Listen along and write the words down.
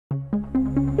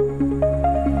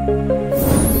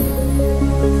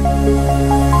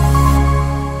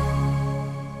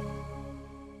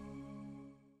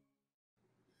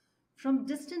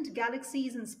distant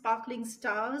galaxies and sparkling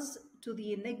stars to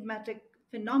the enigmatic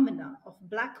phenomena of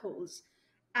black holes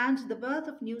and the birth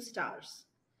of new stars,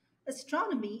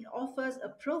 astronomy offers a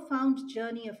profound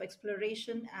journey of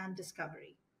exploration and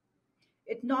discovery.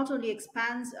 It not only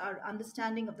expands our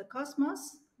understanding of the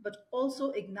cosmos, but also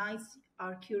ignites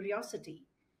our curiosity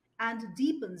and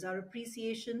deepens our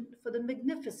appreciation for the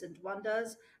magnificent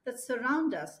wonders that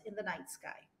surround us in the night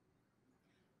sky.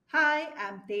 Hi,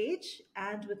 I'm Tej,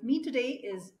 and with me today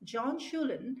is John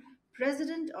Shulan,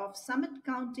 President of Summit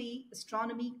County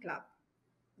Astronomy Club.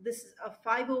 This is a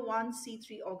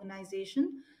 501(c)(3)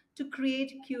 organization to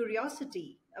create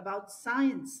curiosity about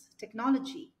science,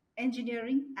 technology,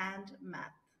 engineering, and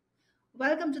math.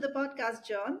 Welcome to the podcast,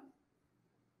 John.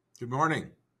 Good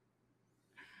morning.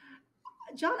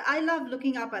 John, I love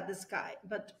looking up at the sky,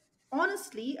 but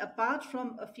honestly, apart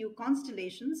from a few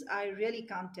constellations, I really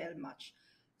can't tell much.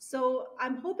 So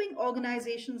I'm hoping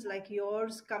organizations like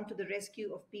yours come to the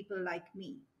rescue of people like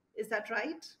me. Is that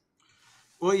right?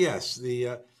 Well, yes,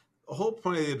 the whole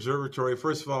point of the observatory,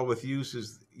 first of all, with youth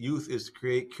is to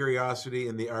create curiosity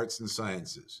in the arts and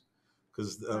sciences,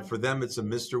 because for Wonderful. them it's a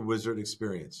Mr. Wizard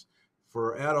experience.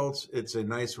 For adults, it's a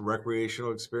nice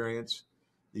recreational experience.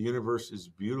 The universe is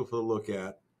beautiful to look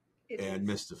at It and is.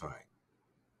 mystifying.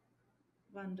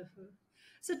 Wonderful.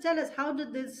 So tell us, how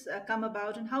did this come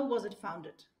about and how was it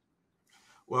founded?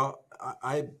 Well,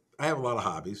 I have a lot of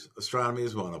hobbies. Astronomy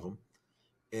is one of them.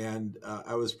 And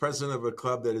I was president of a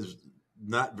club that is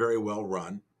not very well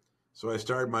run. So I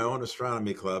started my own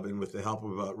astronomy club, and with the help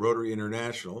of Rotary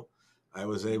International, I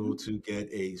was able Hmm. to get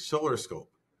a solar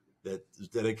scope that is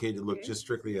dedicated to look Okay. just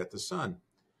strictly at the sun.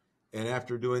 And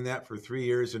after doing that for 3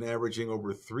 years and averaging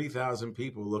over 3,000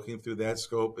 people looking through that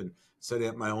scope and setting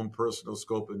up my own personal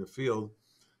scope in the field,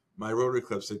 my Rotary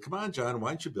Club said, "Come on, John,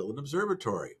 why don't you build an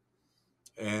observatory?"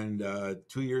 And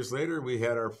 2 years later, we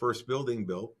had our first building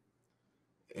built.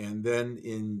 And then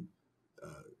in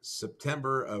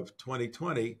September of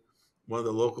 2020, one of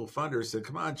the local funders said,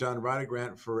 "Come on, John, write a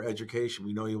grant for education.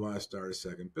 We know you want to start a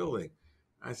second building."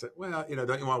 I said, "Well,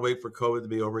 don't you want to wait for COVID to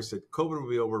be over?" He said, "COVID will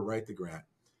be over, write the grant."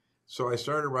 So I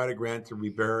started to write a grant to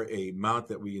repair a mount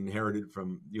that we inherited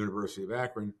from the University of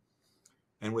Akron.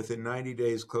 And within 90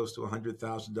 days, close to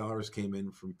 $100,000 came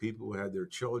in from people who had their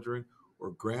children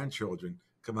or grandchildren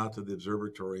come out to the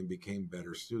observatory and became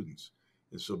better students.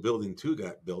 And so building two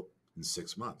got built in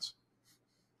 6 months.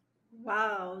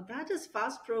 Wow, that is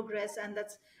fast progress, and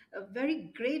that's a very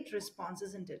great response,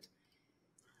 isn't it?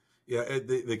 Yeah,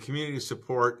 the community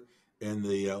support and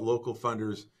the local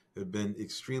funders have been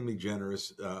extremely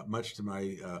generous, much to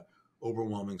my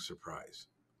overwhelming surprise.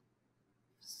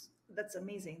 That's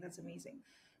amazing. That's amazing.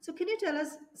 So, can you tell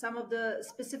us some of the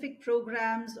specific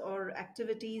programs or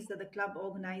activities that the club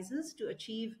organizes to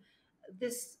achieve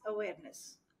this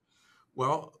awareness?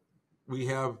 Well, we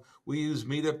use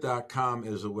meetup.com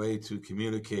as a way to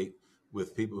communicate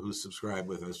with people who subscribe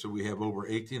with us. So we have over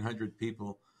 1,800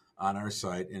 people on our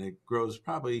site, and it grows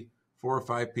probably 4 or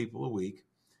 5 people a week.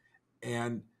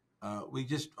 And we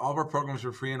just all of our programs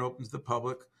are free and open to the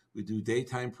public. We do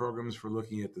daytime programs for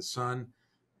looking at the sun.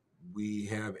 We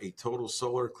have a total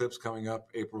solar eclipse coming up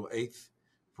April 8th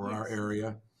for our Yes.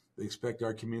 area. They expect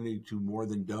our community to more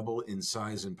than double in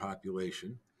size and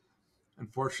population.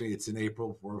 Unfortunately, it's in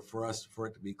April. For us, for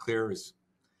it to be clear, is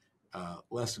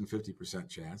less than 50%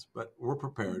 chance, but we're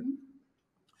prepared. Hmm.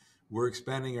 We're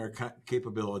expanding our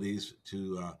capabilities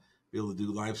to be able to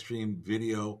do live stream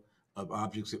video of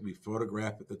objects that we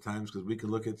photograph at the times, because we can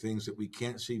look at things that we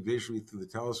can't see visually through the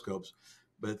telescopes,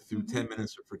 but through 10 Hmm.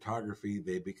 minutes of photography,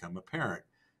 they become apparent.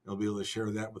 And we'll be able to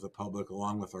share that with the public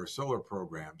along with our solar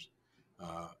programs.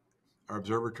 Uh, our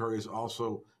observatory is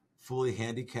also fully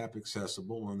handicap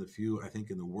accessible, one of the few, I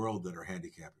think, in the world that are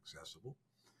handicap accessible.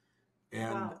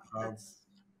 And Wow, that's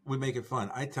we make it fun.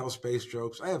 I tell space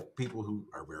jokes. I have people who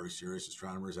are very serious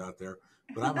astronomers out there,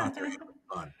 but I'm out there having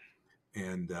fun.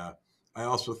 And I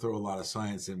also throw a lot of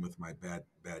science in with my bad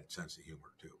sense of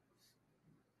humor too.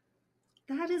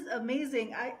 that is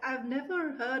amazing. I've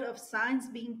never heard of science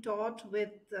being taught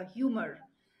with humor.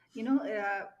 You know,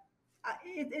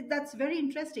 that's very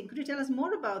interesting. Could you tell us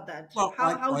more about that? Well,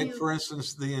 How do like you? for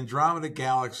instance, the Andromeda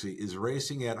galaxy is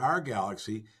racing at our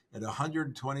galaxy at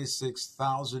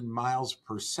 126,000 miles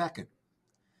per second.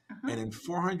 Uh-huh. And in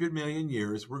 400 million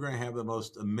years, we're going to have the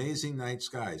most amazing night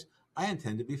skies. I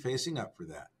intend to be facing up for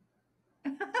that.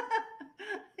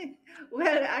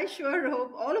 Well, I sure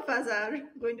hope all of us are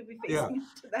going to be Yeah. facing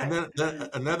up to And that. then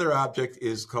another object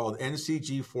is called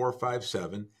NCG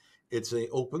 457. It's an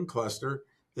open cluster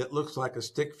that looks like a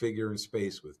stick figure in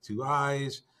space with two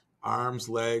eyes, arms,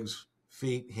 legs,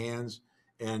 feet, hands.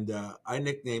 and I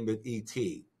nicknamed it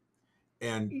ET.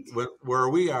 And It, where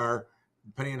we are,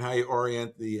 depending on how you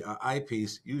orient the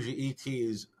eyepiece, usually ET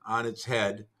is on its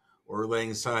head or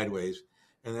laying sideways.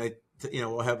 And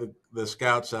we'll have the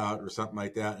scouts out or something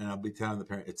like that, and I'll be telling the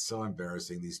parent, it's so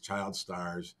embarrassing. These child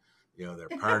stars, they're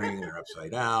partying, they're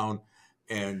upside down,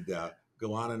 and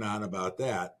go on and on about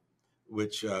that,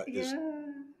 which is yeah.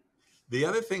 the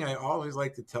other thing I always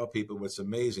like to tell people. What's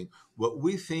amazing, what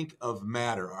we think of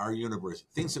matter, our universe,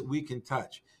 things that we can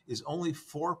touch, is only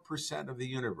 4% of the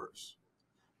universe.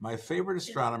 My favorite Is it?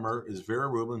 astronomer is Vera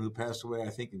Rubin, who passed away, I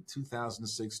think, in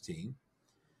 2016.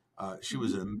 She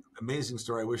was Hmm. an amazing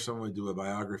story. I wish someone would do a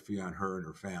biography on her and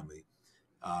her family.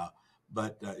 Uh,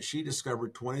 but she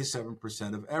discovered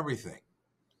 27% of everything,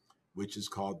 which is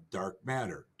called dark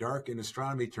matter. Dark in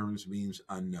astronomy terms means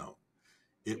unknown.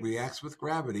 It Yes. reacts with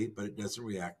gravity, but it doesn't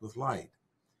react with light.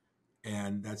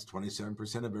 And that's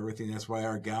 27% of everything. That's why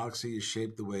our galaxy is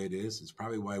shaped the way it is. It's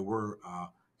probably why we're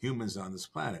humans on this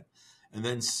planet. And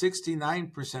then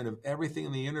 69% of everything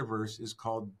in the universe is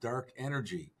called dark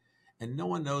energy. And no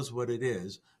one knows what it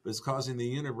is, but it's causing the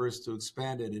universe to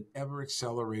expand at an ever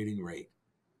accelerating rate.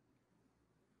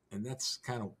 And that's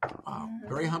kind of, wow, Yeah.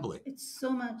 very humbling. It's so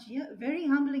much. Yeah. Very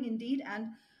humbling indeed.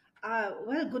 And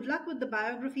well, good luck with the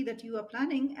biography that you are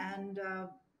planning. And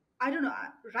I don't know.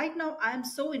 Right now, I am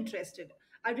so interested.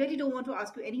 I really don't want to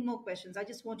ask you any more questions. I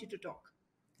just want you to talk.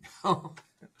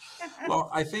 Well,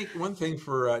 I think one thing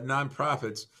for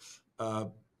nonprofits, uh,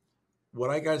 when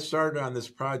I got started on this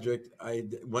project, I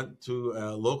went to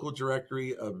a local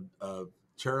directory of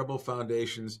charitable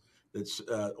foundations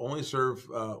that only serve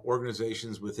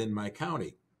organizations within my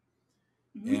county.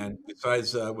 Hmm. And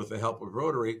besides, with the help of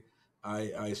Rotary,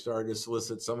 I started to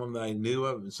solicit some of them that I knew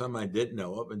of and some I didn't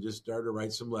know of, and just started to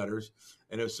write some letters.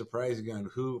 And it was surprising on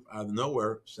who, out of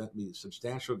nowhere, sent me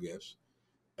substantial gifts.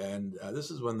 And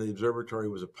this is when the observatory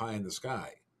was a pie in the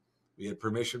sky. We had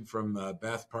permission from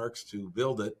Bath Parks to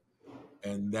build it,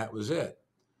 and that was it.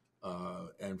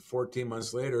 And 14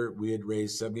 months later, we had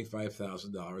raised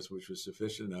 $75,000, which was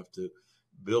sufficient enough to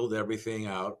build everything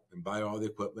out and buy all the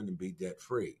equipment and be debt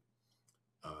free.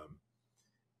 Um,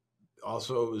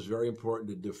 Also, it was very important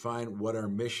to define what our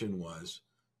mission was,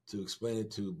 to explain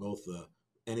it to both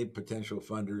any potential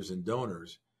funders and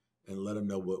donors, and let them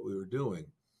know what we were doing.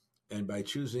 And by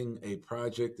choosing a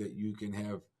project that you can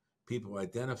have people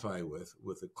identify with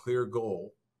a clear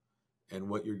goal and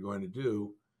what you're going to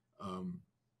do, um,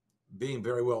 being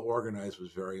very well organized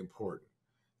was very important.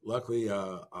 Luckily,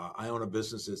 I own a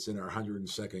business that's in our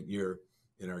 102nd year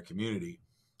in our community,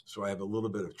 so I have a little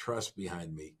bit of trust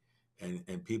behind me,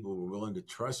 and people were willing to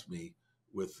trust me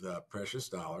with precious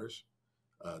dollars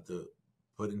to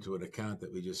put into an account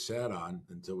that we just sat on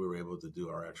until we were able to do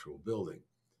our actual building.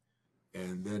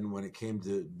 And then when it came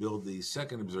to build the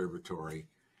second observatory,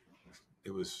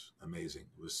 it was amazing.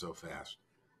 It was so fast.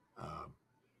 Um,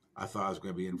 I thought I was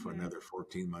going to be in for Yeah. another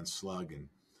 14-month slug, and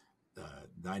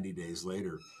 90 days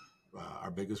later,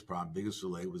 our biggest problem, biggest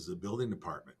delay was the building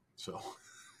department. So,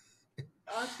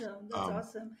 Awesome. That's um,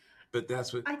 awesome. but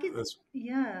that's what I can, that's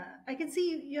yeah, I can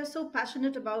see you're so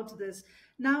passionate about this.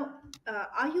 Now,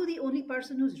 are you the only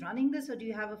person who's running this, or do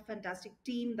you have a fantastic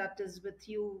team that is with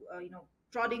you,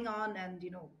 prodding on and,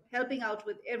 helping out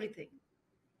with everything?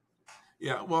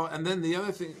 yeah. Well, and then the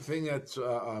other thing that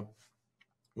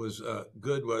was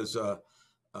good was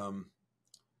um,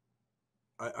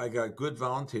 I got good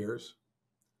volunteers.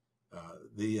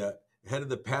 The head of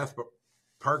the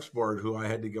Parks Board, who I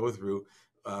had to go through,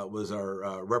 was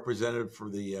our representative for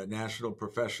the National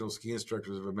Professional Ski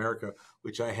Instructors of America,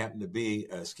 which I happen to be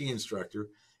a ski instructor.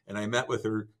 And I met with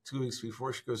her 2 weeks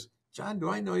before. She goes, "John, do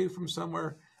I know you from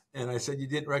somewhere?" And I said, "You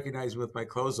didn't recognize me with my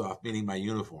clothes off," meaning my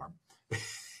uniform.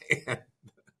 and,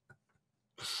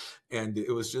 and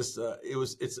it was just it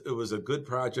was a good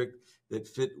project that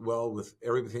fit well with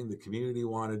everything the community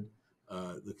wanted.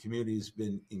 The community's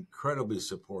been incredibly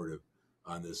supportive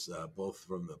on this, both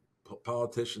from the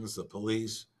politicians, the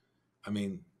police. I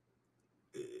mean,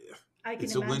 eh, I can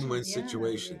it's a imagine. win-win Yeah,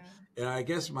 situation. yeah. And I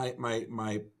guess my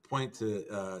point to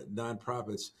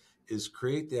nonprofits is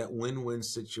create that win-win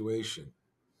situation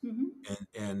Hmm.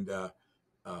 and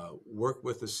work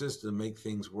with the system, make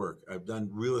things work. I've done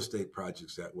real estate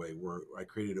projects that way, where I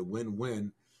created a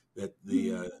win-win that the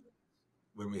Hmm.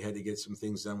 when we had to get some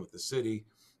things done with the city,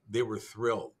 they were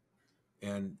thrilled.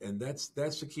 And that's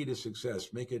the key to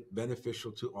success. Make it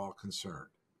beneficial to all concerned,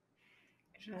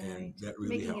 and Right. that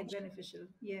really Making it helps. beneficial.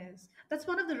 Yes. That's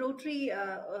one of the Rotary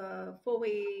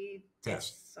four-way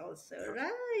test. S also, Yeah.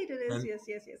 right? It is. And Yes,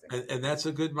 yes, yes. and that's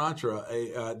a good mantra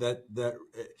that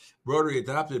Rotary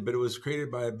adopted, but it was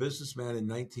created by a businessman in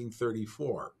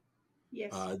 1934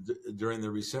 Yes. during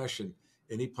the recession,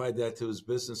 and he applied that to his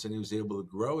business, and he was able to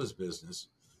grow his business.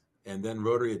 And then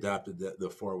Rotary adopted the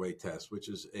four-way test, which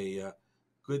is a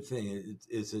good thing.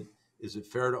 Is it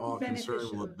fair to all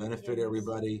concerned? Will Beneficial. it benefit Yes.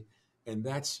 everybody? And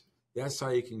that's how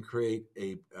you can create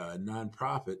a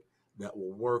nonprofit that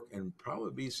will work and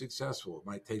probably be successful. It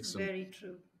might take Very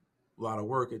true. a lot of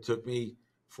work. It took me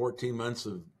 14 months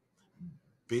of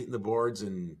beating the boards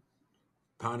and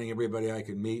pounding everybody I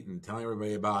could meet and telling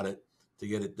everybody about it to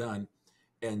get it done.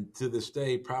 And to this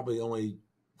day, probably only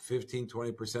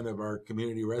 15-20% of our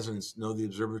community residents know the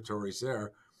observatory's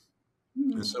there.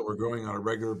 And Hmm. so we're growing on a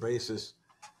regular basis.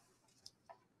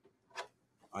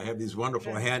 I have these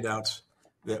wonderful Right. handouts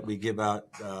that we give out,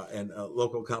 and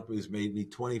local companies made me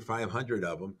 2,500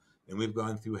 of them. And we've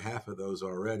gone through half of those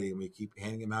already. And we keep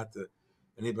handing them out to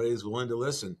anybody who's willing to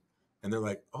listen. And they're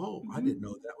like, oh, I didn't Hmm.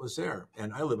 know that was there.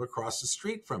 And I live across the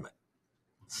street from it.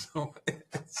 So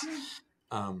it's,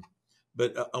 um,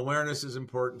 but awareness is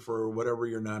important for whatever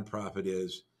your nonprofit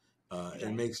is. It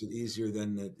Right. makes it easier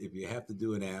than that if you have to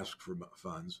do an ask for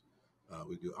funds.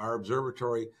 We do our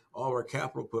observatory, all of our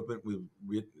capital equipment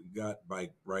we've got by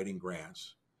writing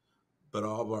grants, but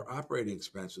all of our operating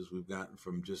expenses we've gotten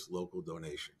from just local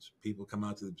donations. People come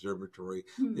out to the observatory,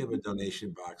 they have a Hmm.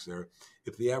 donation box there.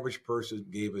 If the average person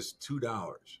gave us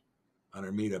 $2 on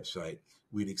our meetup site,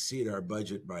 we'd exceed our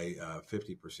budget by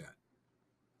 50%.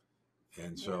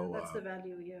 And Yeah, so that's the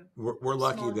value. Yeah. we're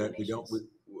lucky Small that we don't,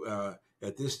 donations.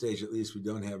 at this stage at least, we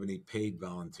don't have any paid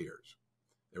volunteers.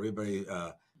 Everybody,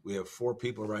 we have 4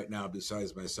 people right now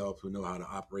besides myself who know how to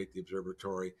operate the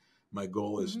observatory. My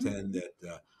goal is Hmm. 10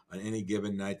 that on any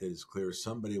given night that is clear,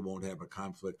 somebody won't have a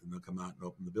conflict and they'll come out and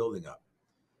open the building up.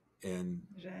 And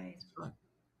Right. it's fun.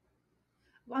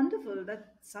 Wonderful.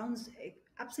 That sounds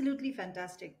absolutely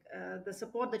fantastic. The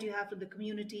support that you have to the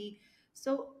community.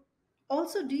 So,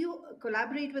 also, do you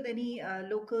collaborate with any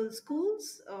local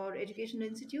schools or educational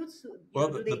institutes? Well,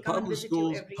 Do the they come and visit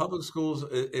you every? public schools,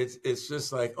 it's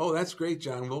just like, oh, that's great,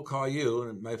 John. We'll call you.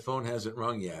 And my phone hasn't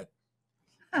rung yet,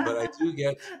 but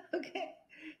Okay.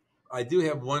 I do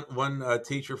have one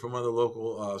teacher from one of the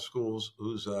local schools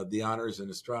who's the honors and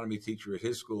astronomy teacher at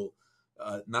his school,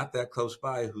 not that close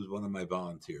by, who's one of my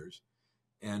volunteers.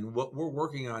 And what we're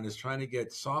working on is trying to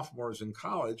get sophomores in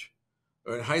college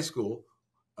or in high school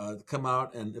to come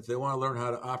out, and if they want to learn how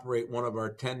to operate one of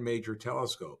our 10 major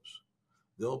telescopes,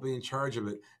 they'll be in charge of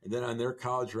it. And then on their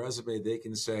college resume, they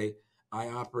can say, I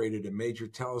operated a major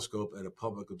telescope at a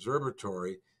public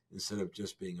observatory instead of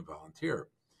just being a volunteer.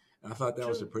 And I thought that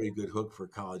was a True. pretty good hook for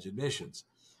college admissions.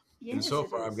 And Yes, so it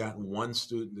far, I've is. gotten one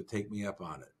student to take me up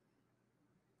on it.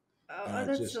 And Oh,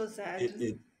 that's so sad.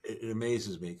 it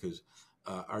amazes me because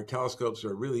our telescopes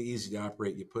are really easy to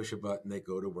operate. You push a button, they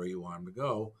go to where you want them to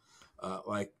go.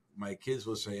 Like my kids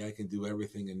will say, I can do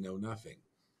everything and know nothing.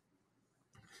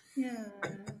 Yeah.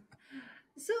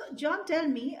 So, John, tell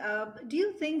me, do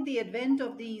you think the advent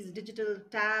of these digital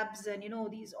tabs and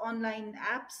these online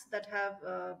apps that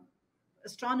have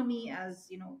astronomy as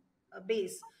a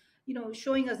base,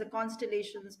 showing us the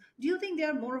constellations, do you think they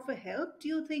are more of a help? Do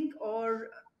you think, or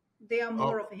they are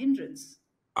more Oh, of a hindrance?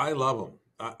 I love them.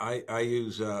 I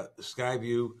use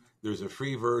Skyview. There's a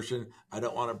free version. I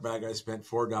don't want to brag. I spent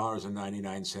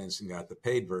 $4.99 and got the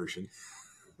paid version.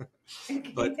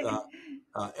 But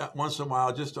Okay. once in a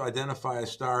while, just to identify a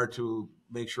star to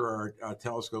make sure our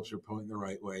telescopes are pointing the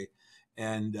right way.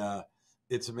 And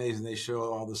it's amazing. They show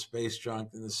all the space junk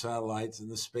and the satellites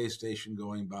and the space station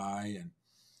going by.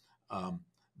 And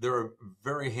they're a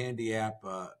very handy app.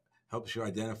 Helps you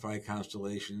identify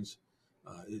constellations.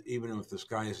 Even if the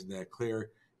sky isn't that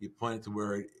clear, you point it to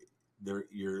where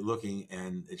you're looking,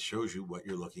 and it shows you what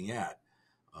you're looking at.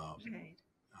 Um, Right.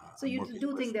 So I'm you working do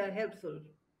with think they are helpful?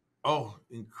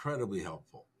 incredibly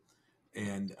helpful,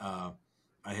 and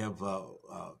I have uh,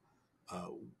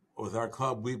 with our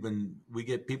club we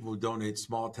get people who donate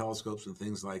small telescopes and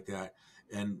things like that,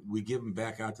 and we give them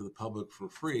back out to the public for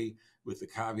free with the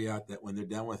caveat that when they're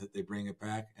done with it, they bring it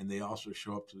back, and they also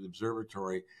show up to the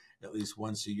observatory at least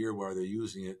once a year while they're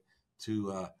using it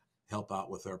to help out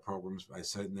with our programs by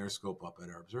setting their scope up at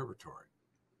our observatory.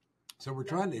 So we're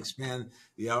trying to Lovely. expand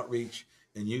the outreach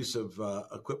and use of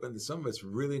equipment. Some of it's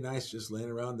really nice just laying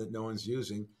around that no one's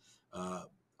using. Uh,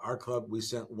 our club, we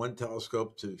sent one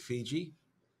telescope to Fiji,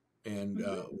 and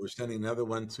Hmm. we're sending another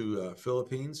one to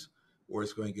Philippines, where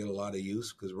it's going to get a lot of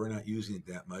use because we're not using it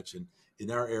that much. And in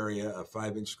our area, a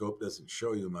 5-inch scope doesn't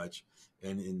show you much,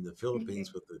 and in the Philippines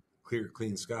Okay. with the clear,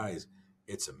 clean skies,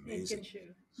 It's It can amazing. show.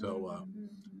 So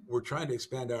we're trying to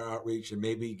expand our outreach and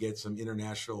maybe get some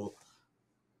international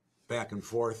back and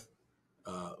forth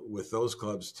with those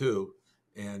clubs too,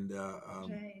 and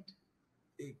Right.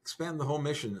 expand the whole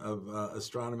mission of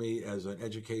astronomy as an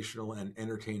educational and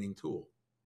entertaining tool.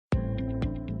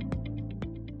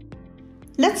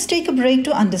 Let's take a break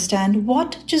to understand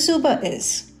what Chizuba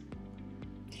is.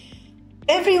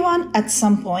 Everyone at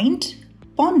some point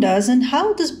ponders on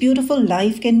how this beautiful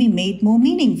life can be made more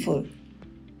meaningful.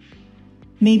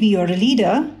 Maybe you're a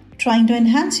leader trying to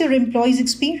enhance your employees'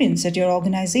 experience at your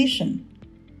organization.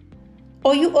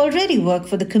 Or you already work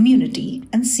for the community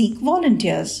and seek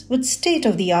volunteers with state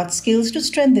of the art skills to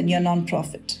strengthen your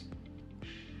nonprofit.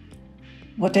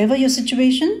 Whatever your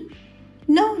situation,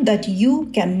 know that you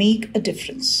can make a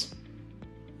difference.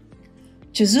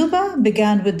 Chizuba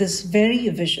began with this very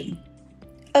vision,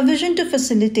 a vision to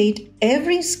facilitate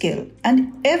every skill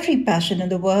and every passion in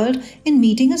the world in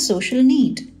meeting a social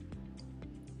need.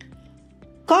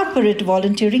 Corporate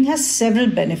volunteering has several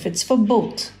benefits for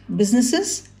both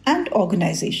businesses and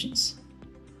organizations.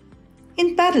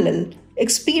 In parallel,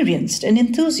 experienced and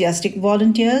enthusiastic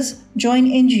volunteers join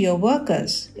NGO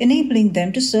workers, enabling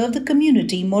them to serve the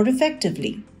community more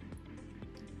effectively.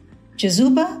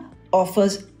 Chizuba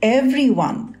offers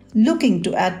everyone looking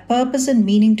to add purpose and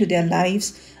meaning to their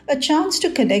lives a chance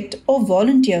to connect or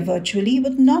volunteer virtually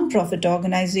with nonprofit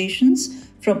organizations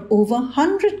from over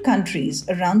 100 countries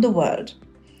around the world.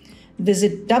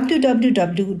 Visit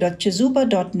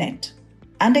www.chizuba.net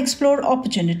and explore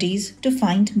opportunities to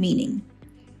find meaning.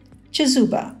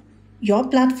 Chizuba, your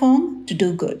platform to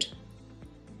do good.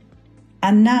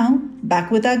 And now,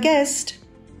 back with our guest.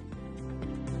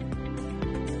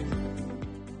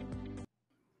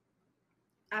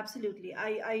 Absolutely.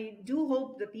 I do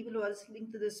hope the people who are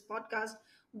listening to this podcast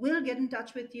will get in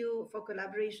touch with you for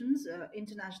collaborations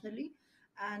internationally.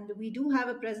 And we do have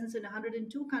a presence in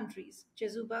 102 countries.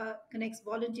 Chezuba connects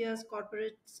volunteers,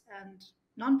 corporates, and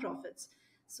nonprofits.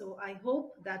 So I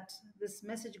hope that this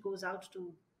message goes out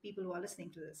to people who are listening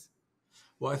to this.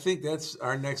 Well, I think that's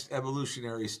our next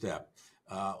evolutionary step.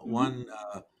 One,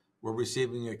 we're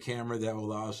receiving a camera that will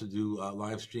allow us to do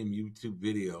live stream YouTube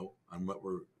video on what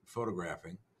we're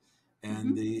photographing,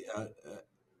 and the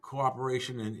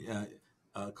cooperation and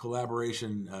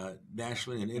collaboration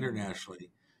nationally and internationally,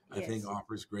 I think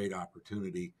offers great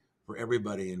opportunity for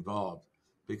everybody involved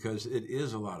because it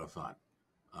is a lot of fun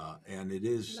and it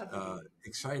is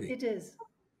exciting. It is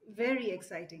very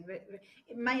exciting.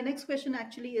 My next question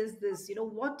actually is this,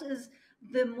 what is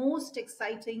the most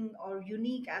exciting or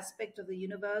unique aspect of the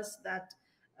universe that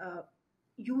uh,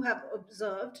 you have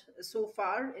observed so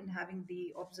far in having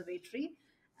the observatory?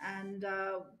 And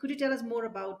could you tell us more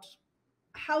about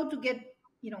how to get,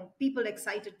 people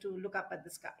excited to look up at the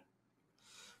sky?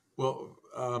 Well,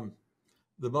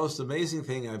 the most amazing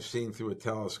thing I've seen through a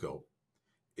telescope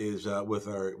is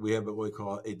we have what we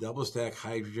call a double stack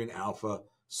hydrogen alpha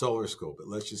solar scope. It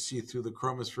lets you see through the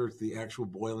chromosphere to the actual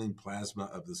boiling plasma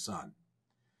of the sun.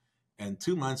 And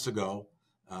 2 months ago,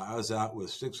 I was out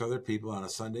with 6 other people on a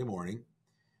Sunday morning,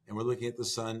 and we're looking at the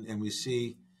sun, and we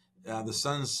see if the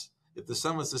sun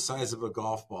was the size of a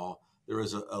golf ball, there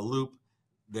was a loop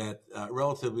that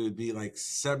relatively would be like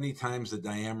 70 times the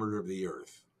diameter of the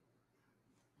Earth.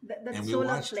 That And we solar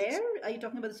watched it. flare? Are you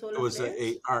talking about the It solar was flares?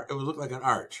 it would look like an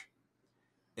arch,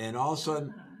 and all of a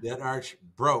sudden that arch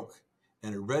broke,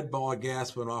 and a red ball of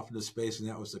gas went off into space, and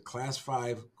that was the Class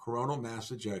 5 coronal mass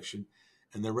ejection,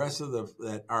 and the rest of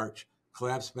that arch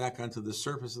collapsed back onto the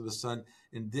surface of the sun,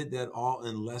 and did that all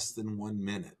in less than 1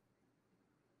 minute.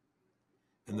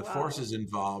 And the forces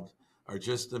involved are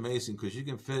just amazing because you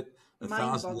can fit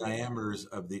 1,000 diameters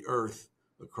of the Earth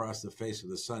across the face of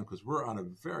the sun because we're on a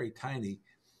very tiny,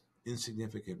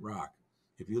 insignificant rock.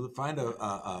 If you find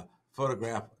a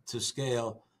photograph to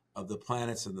scale of the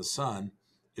planets and the sun,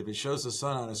 if it shows the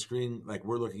sun on a screen like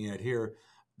we're looking at here,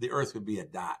 the Earth would be a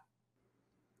dot.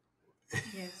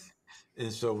 Yes.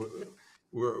 And so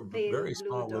we're a very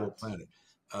small little planet.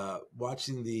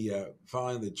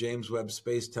 Following the James Webb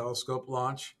Space Telescope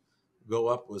launch go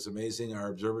up was amazing. Our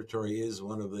observatory is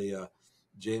one of the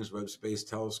James Webb Space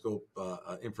Telescope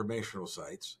informational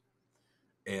sites.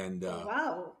 And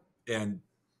and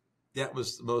that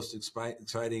was the most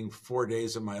exciting 4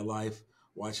 days of my life,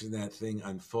 watching that thing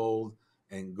unfold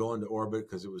and go into orbit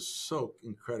because it was so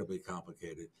incredibly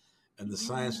complicated. And the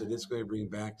science that it's going to bring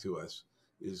back to us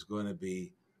is going to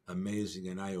be amazing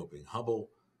and eye-opening. Hubble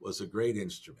was a great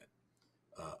instrument.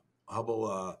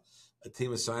 A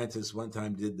team of scientists one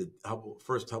time did the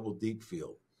first Hubble Deep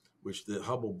Field, which the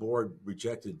Hubble board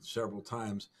rejected several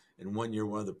times. And one year,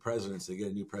 one of the presidents, they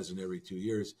get a new president every 2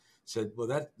 years, said, well,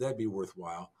 that'd be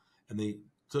worthwhile. And they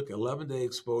took 11-day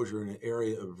exposure in an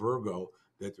area of Virgo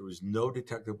that there was no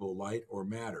detectable light or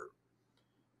matter.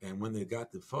 And when they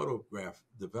got the photograph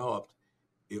developed,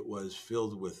 it was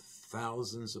filled with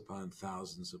thousands upon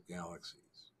thousands of galaxies.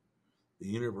 The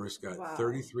universe got Wow.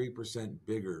 33%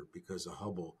 bigger because of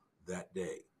Hubble that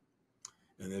day.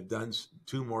 And they've done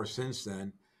 2 more since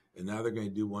then, and now they're going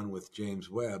to do one with James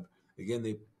Webb. Again,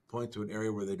 they point to an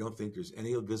area where they don't think there's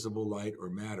any visible light or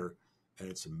matter, and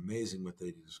it's amazing what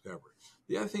they discover.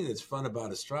 The other thing that's fun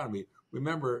about astronomy,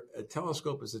 remember, a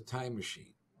telescope is a time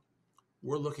machine.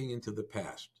 We're looking into the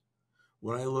past.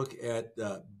 When I look at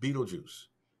Betelgeuse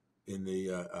in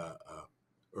the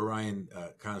Orion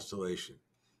constellation,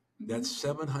 that's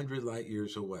 700 light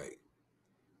years away.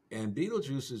 And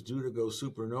Betelgeuse is due to go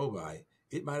supernovae.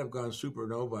 It might have gone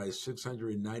supernovae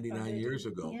 699 years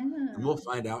ago. Yeah. And we'll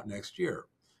find out next year.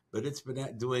 But it's been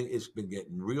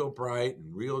getting real bright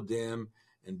and real dim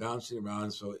and bouncing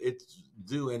around. So it's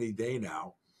due any day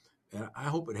now. And I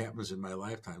hope it happens in my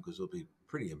lifetime because it'll be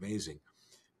pretty amazing.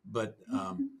 But,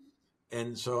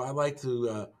 and so I like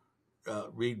to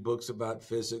read books about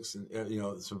physics and,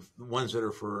 some ones that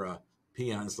are for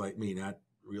peons like me, not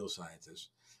real scientists.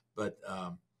 But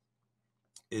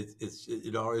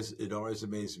it always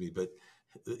amazes me. But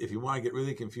if you want to get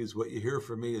really confused, what you hear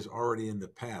from me is already in the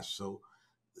past. So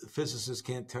physicists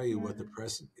can't tell you what the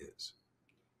present is.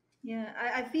 Yeah,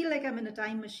 I feel like I'm in a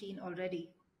time machine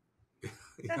already.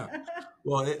 Yeah.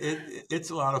 Well,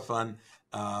 it's a lot of fun.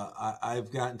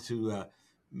 I've gotten to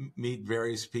meet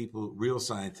various people, real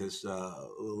scientists. A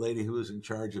lady who was in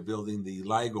charge of building the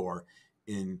LIGOR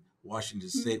in Washington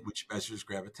State, which measures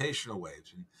gravitational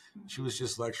waves. And she was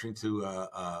just lecturing to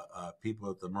people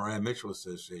at the Maria Mitchell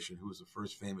Association, who was the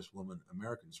first famous woman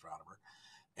American astronomer.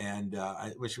 And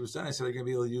when she was done, I said, are you going to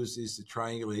be able to use these to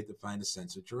triangulate to find a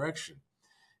sense of direction?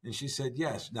 And she said,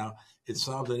 yes. Now, it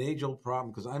solved an age-old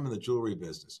problem because I'm in the jewelry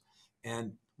business.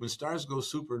 And when stars go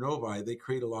supernovae, they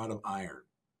create a lot of iron.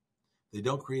 They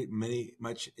don't create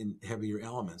much in heavier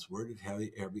elements. Where did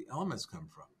heavy elements come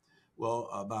from? Well,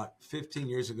 about 15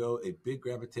 years ago, a big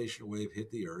gravitational wave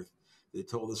hit the Earth. They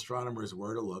told astronomers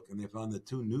where to look, and they found the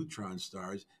 2 neutron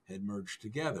stars had merged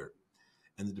together.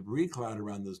 And the debris cloud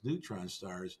around those neutron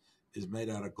stars is made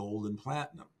out of gold and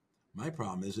platinum. My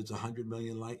problem is it's 100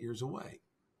 million light years away.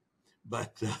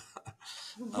 But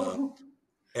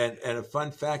and a fun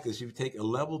fact is, if you take a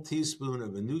level teaspoon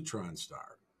of a neutron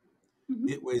star,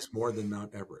 it weighs more than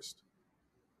Mount Everest.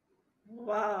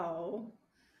 Wow.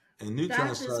 And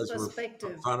neutron stars were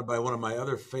founded by one of my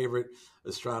other favorite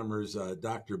astronomers,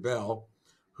 Dr. Bell,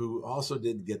 who also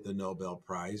didn't get the Nobel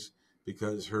Prize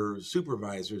because her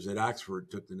supervisors at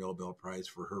Oxford took the Nobel Prize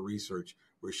for her research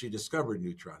where she discovered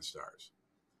neutron stars.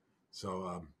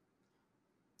 So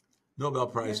Nobel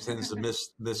Prize tends to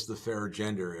miss the fair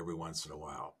gender every once in a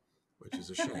while, which is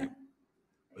a shame.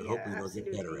 But hopefully they'll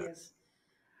get better at it.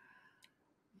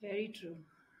 Very true.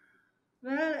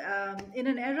 Well, in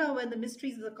an era when the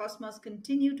mysteries of the cosmos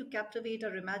continue to captivate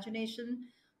our imagination,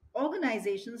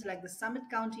 organizations like the Summit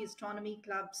County Astronomy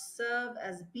Club serve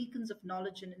as beacons of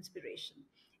knowledge and inspiration,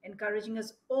 encouraging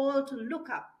us all to look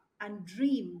up and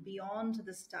dream beyond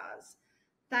the stars.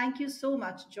 Thank you so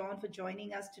much, John, for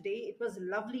joining us today. It was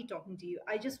lovely talking to you.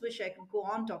 I just wish I could go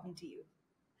on talking to you.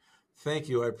 Thank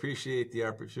you. I appreciate the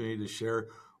opportunity to share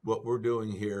what we're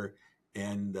doing here,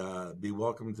 and be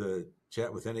welcome to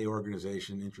chat with any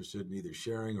organization interested in either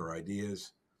sharing or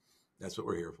ideas. That's what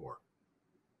we're here for.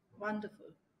 Wonderful.